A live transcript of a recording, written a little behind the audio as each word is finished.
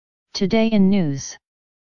Today in news.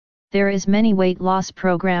 There is many weight loss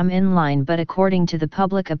program in line, but according to the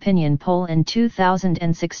public opinion poll in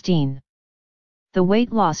 2016, the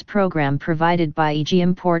weight loss program provided by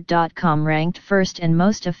egimport.com ranked first and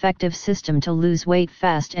most effective system to lose weight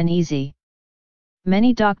fast and easy.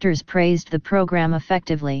 Many doctors praised the program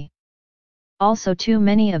effectively. Also, too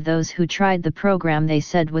many of those who tried the program, they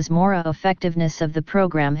said was more effectiveness of the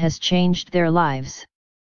program has changed their lives.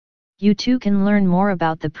 You too can learn more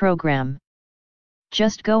about the program.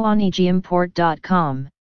 Just go on egimport.com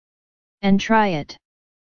and try it.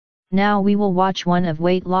 Now we will watch one of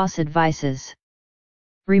weight loss advices.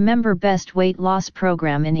 Remember best weight loss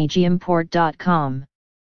program in egimport.com.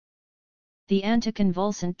 The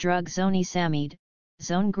anticonvulsant drug zonisamide,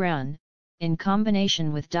 Zonegran, in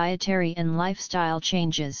combination with dietary and lifestyle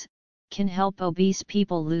changes, can help obese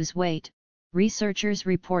people lose weight, researchers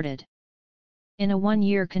reported. In a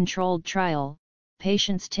one-year controlled trial,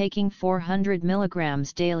 patients taking 400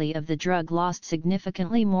 mg daily of the drug lost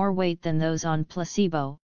significantly more weight than those on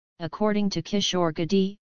placebo, according to Kishore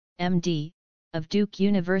Gadde, MD, of Duke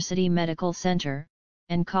University Medical Center,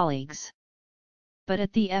 and colleagues. But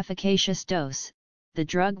at the efficacious dose, the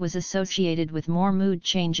drug was associated with more mood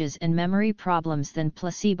changes and memory problems than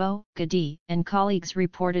placebo, Gadde and colleagues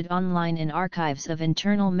reported online in Archives of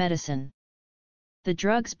Internal Medicine. The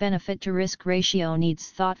drug's benefit-to-risk ratio needs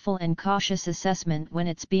thoughtful and cautious assessment when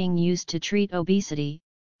it's being used to treat obesity,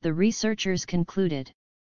 the researchers concluded.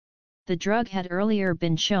 The drug had earlier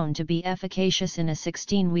been shown to be efficacious in a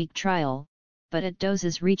 16-week trial, but at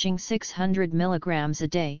doses reaching 600 mg a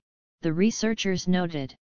day, the researchers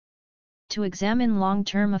noted. To examine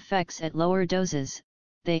long-term effects at lower doses,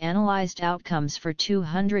 they analyzed outcomes for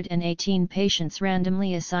 218 patients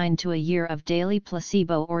randomly assigned to a year of daily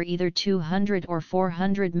placebo or either 200 or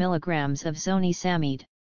 400 mg of zonisamide.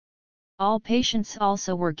 All patients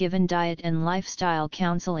also were given diet and lifestyle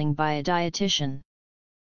counseling by a dietitian.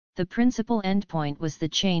 The principal endpoint was the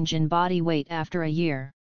change in body weight after a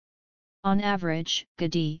year. On average,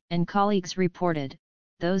 Gadde and colleagues reported,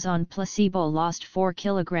 those on placebo lost 4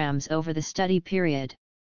 kg over the study period.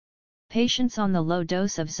 Patients on the low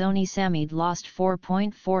dose of zonisamide lost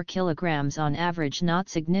 4.4 kg on average, not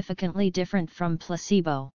significantly different from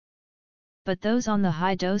placebo. But those on the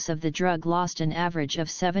high dose of the drug lost an average of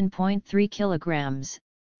 7.3 kg,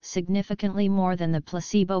 significantly more than the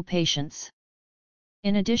placebo patients.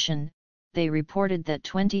 In addition, they reported that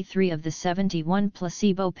 23 of the 71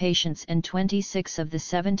 placebo patients and 26 of the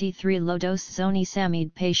 73 low-dose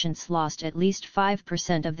zonisamide patients lost at least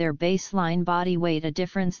 5% of their baseline body weight, a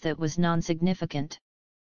difference that was non-significant.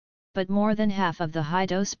 But more than half of the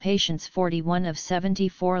high-dose patients, 41 of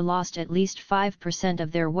 74, lost at least 5%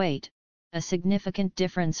 of their weight, a significant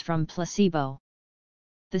difference from placebo.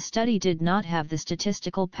 The study did not have the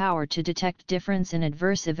statistical power to detect difference in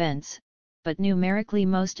adverse events, but numerically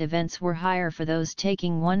most events were higher for those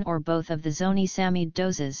taking one or both of the zonisamide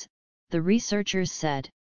doses, the researchers said.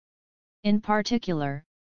 In particular,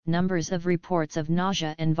 numbers of reports of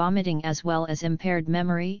nausea and vomiting as well as impaired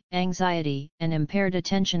memory, anxiety, and impaired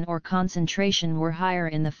attention or concentration were higher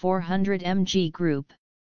in the 400 mg group.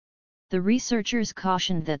 The researchers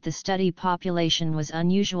cautioned that the study population was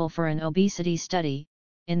unusual for an obesity study,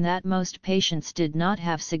 in that most patients did not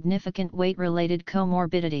have significant weight-related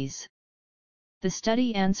comorbidities. The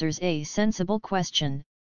study answers a sensible question,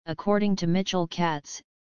 according to Mitchell Katz,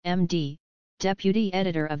 MD, deputy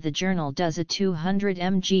editor of the journal. Does a 200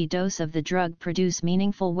 mg dose of the drug produce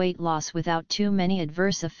meaningful weight loss without too many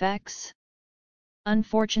adverse effects?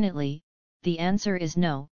 Unfortunately, the answer is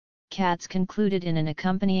no, Katz concluded in an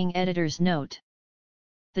accompanying editor's note.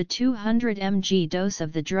 The 200 mg dose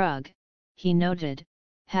of the drug, he noted,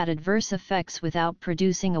 had adverse effects without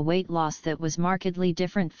producing a weight loss that was markedly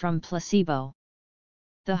different from placebo.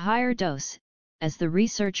 The higher dose, as the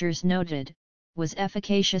researchers noted, was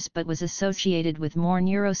efficacious but was associated with more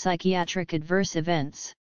neuropsychiatric adverse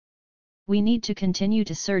events. We need to continue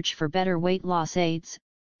to search for better weight loss aids,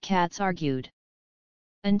 Katz argued.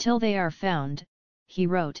 Until they are found, he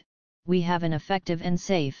wrote, we have an effective and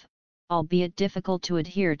safe, albeit difficult to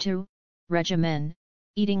adhere to, regimen,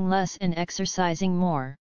 eating less and exercising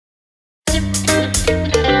more.